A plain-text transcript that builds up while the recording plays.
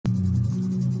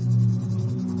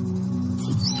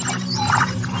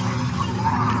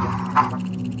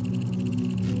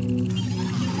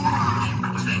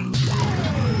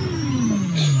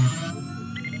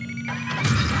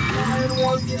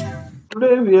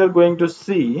we are going to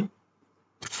see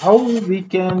how we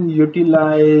can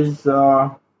utilize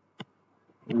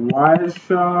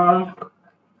Wireshark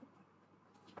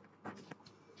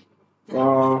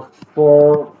uh,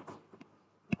 for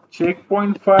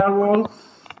checkpoint firewalls.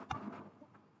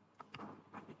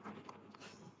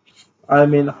 I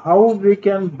mean, how we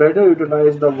can better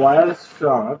utilize the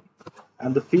Wireshark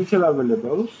and the feature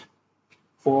available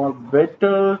for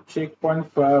better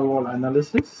checkpoint firewall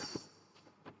analysis.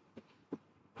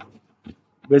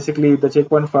 Basically, the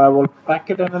checkpoint firewall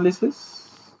packet analysis.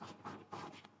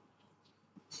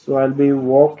 So I'll be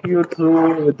walk you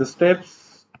through with the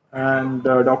steps and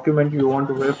the document you want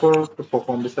to refer to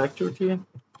perform this activity.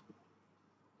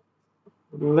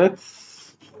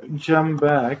 Let's jump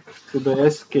back to the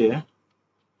SK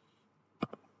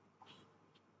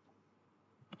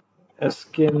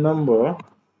number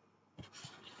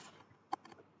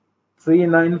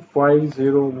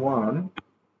 39501,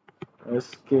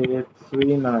 SK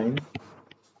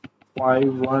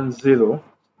 39510.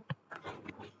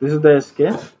 This is the SK.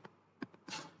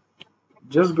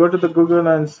 Just go to the Google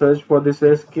and search for this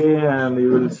SK and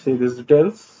you will see these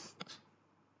details.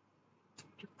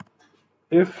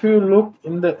 If you look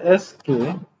in the SK,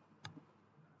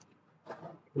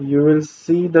 you will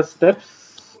see the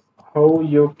steps how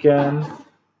you can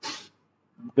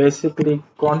basically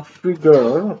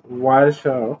configure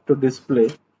Wireshark to display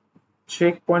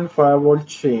checkpoint firewall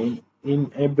chain in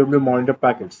FW monitor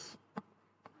packets.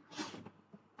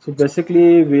 So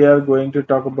basically we are going to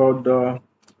talk about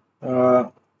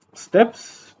the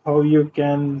steps how you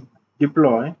can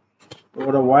deploy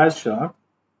over a Wireshark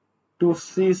to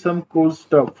see some cool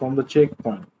stuff from the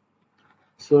checkpoint.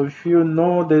 So if you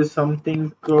know, there's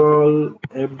something called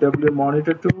FW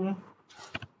monitor tool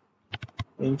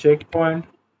in checkpoint.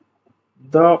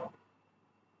 The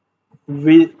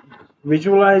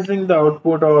visualizing the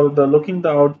output or the looking the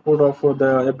output of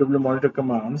the FW monitor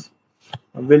commands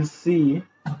will see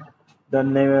the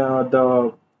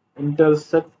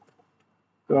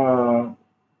uh,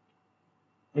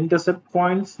 intercept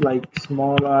points like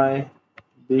small I,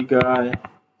 big I,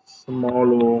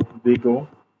 small o, big O.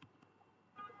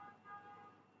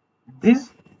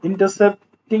 This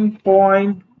intercepting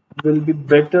point will be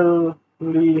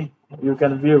betterly you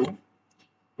can view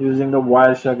using the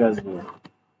Wireshark as well.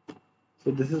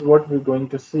 So this is what we're going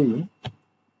to see.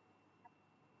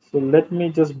 So let me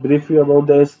just brief you about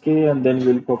the SK and then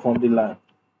we'll perform the lab.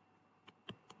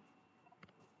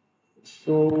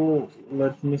 So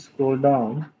let me scroll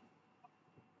down.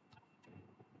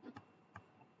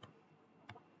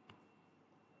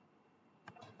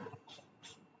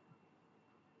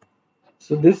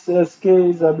 So this SK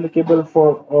is applicable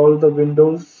for all the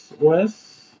Windows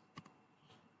OS,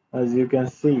 as you can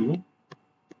see,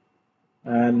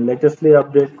 and latestly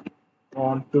update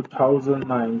on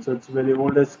 2009. So it's very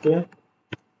old SK.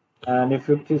 And if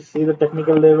you see the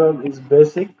technical level is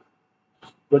basic,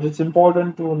 but it's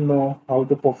important to know how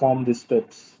to perform these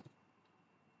steps.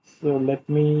 So let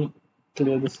me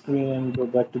clear the screen and go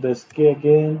back to the SK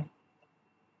again.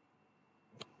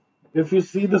 If you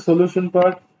see the solution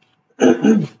part,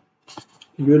 you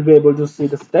will be able to see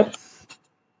the steps.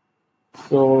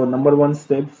 So number one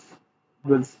steps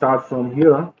will start from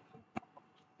here.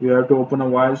 You have to open a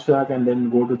Wireshark and then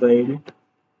go to the edit,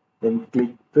 then click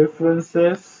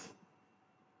preferences,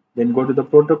 then go to the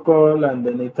protocol and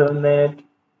then Ethernet,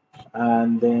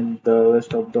 and then the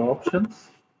rest of the options.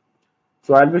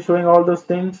 So I'll be showing all those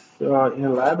things in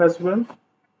a lab as well.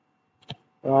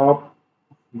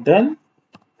 Then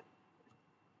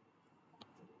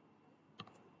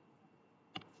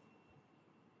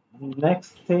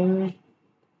next thing,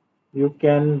 you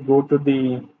can go to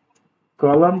the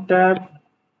column tab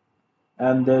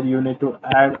and then you need to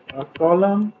add a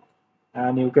column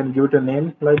and you can give it a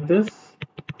name like this.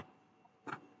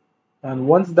 And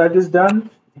once that is done,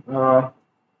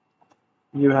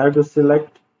 you have to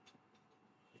select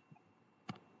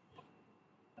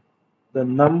the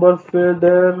number field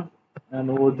there,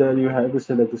 and over there you have to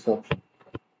select this option.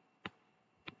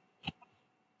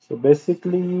 So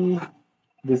basically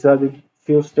these are the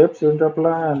few steps you need to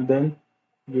apply, and then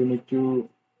you need to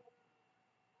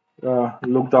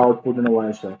look the output in a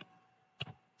Wireshark.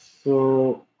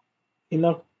 So in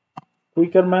a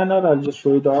quicker manner, I'll just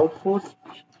show you the output.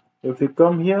 If you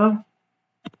come here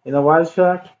in a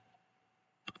Wireshark,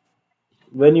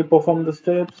 when you perform the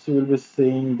steps, you will be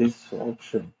seeing this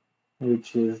option,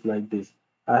 which is like this.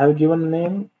 I have given a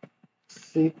name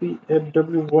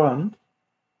CPFW1,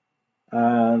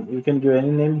 and you can give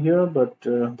any name here, but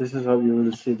this is how you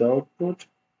will see the output,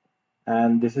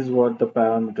 and this is what the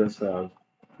parameters are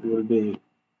you will be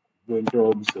going to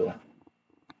observe.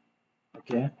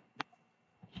 Okay,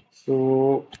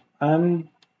 so I'm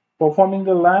performing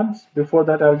the labs. Before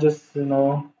that, I'll just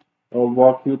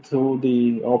walk you through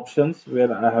the options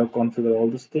where I have configured all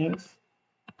these things.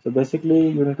 So basically,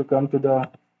 you need to come to the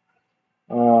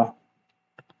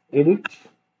edit,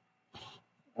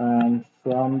 and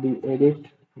from the edit,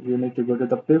 you need to go to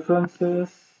the preferences,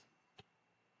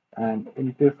 and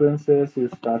in preferences, you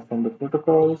start from the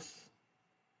protocols,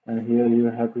 and here you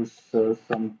have to search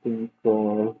something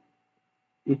called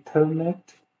Ethernet.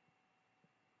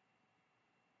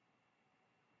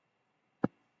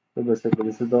 So basically,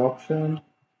 this is the option,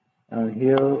 and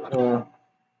here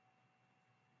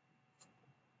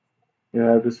you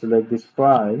have to select this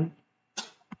file,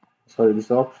 sorry, this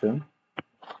option,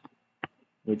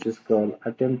 which is called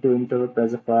attempt to interrupt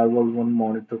as a firewall one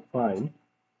monitor file.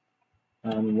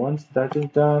 And once that is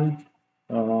done,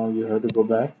 you have to go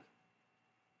back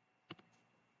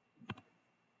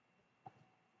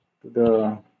to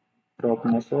the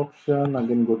topmost option,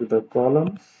 again go to the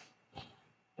columns,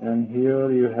 and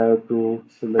here you have to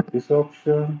select this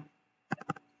option,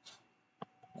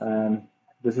 and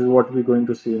this is what we're going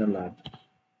to see in a lab.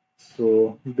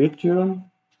 So be tuned,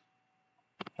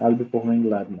 I'll be performing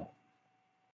lab now.